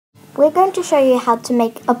We're going to show you how to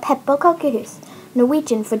make a pepperkakehus,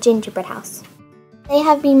 Norwegian for gingerbread house. They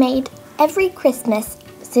have been made every Christmas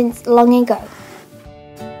since long ago.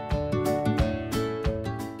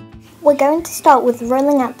 We're going to start with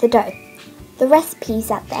rolling out the dough. The recipe's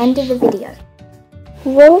at the end of the video.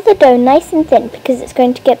 Roll the dough nice and thin because it's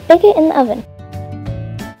going to get bigger in the oven.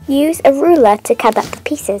 Use a ruler to cut up the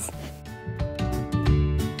pieces.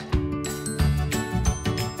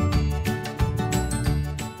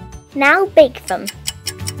 Now bake them.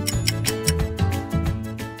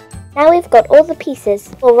 Now we've got all the pieces.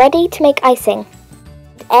 We're ready to make icing.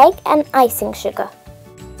 Egg and icing sugar.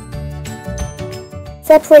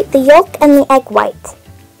 Separate the yolk and the egg white.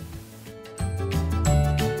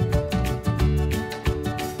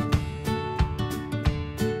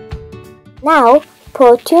 Now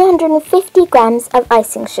pour 250 grams of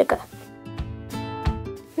icing sugar.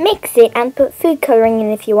 Mix it and put food colouring in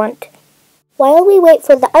if you want. While we wait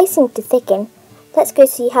for the icing to thicken, let's go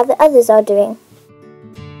see how the others are doing.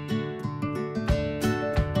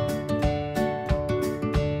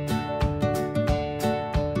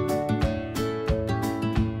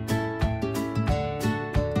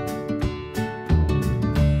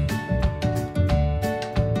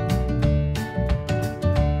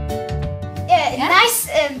 Nice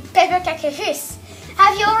pepperkakehus.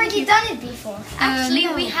 Have you already done it before? Actually,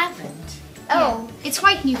 we haven't. Oh, yeah. It's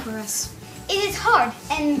quite new for us. It is hard.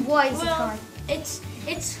 And why is it hard?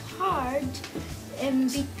 It's hard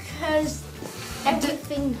because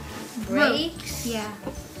everything breaks. Yeah.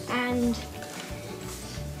 And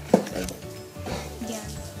yeah.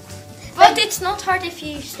 But it's not hard if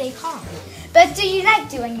you stay calm. But do you like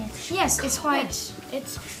doing it? Yes, it's quite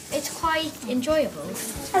enjoyable.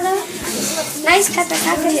 Hello. Nice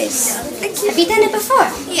pepperkakehus. Have you done it before?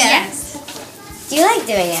 Yes. Do you like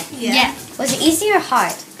doing it? Yeah. Was it easy or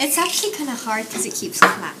hard? It's actually kind of hard because it keeps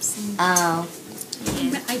collapsing. Oh. Yeah.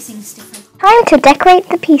 The icing's different. Time to decorate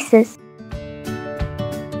the pieces.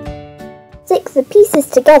 Stick the pieces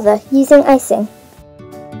together using icing.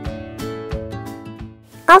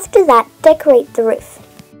 After that, decorate the roof.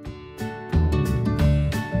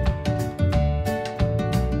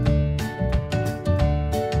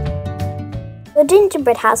 Your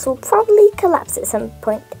gingerbread house will probably collapse at some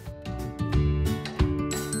point.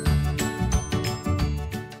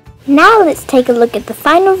 Now let's take a look at the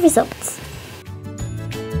final results.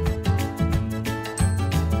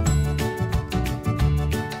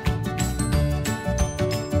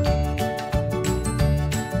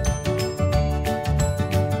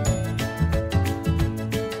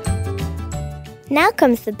 Now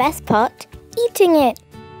comes the best part, eating it.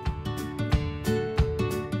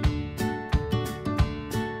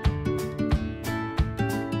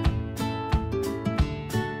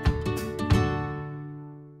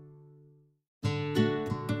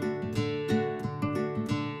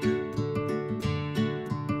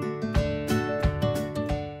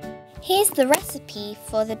 Here's the recipe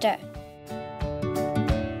for the dough.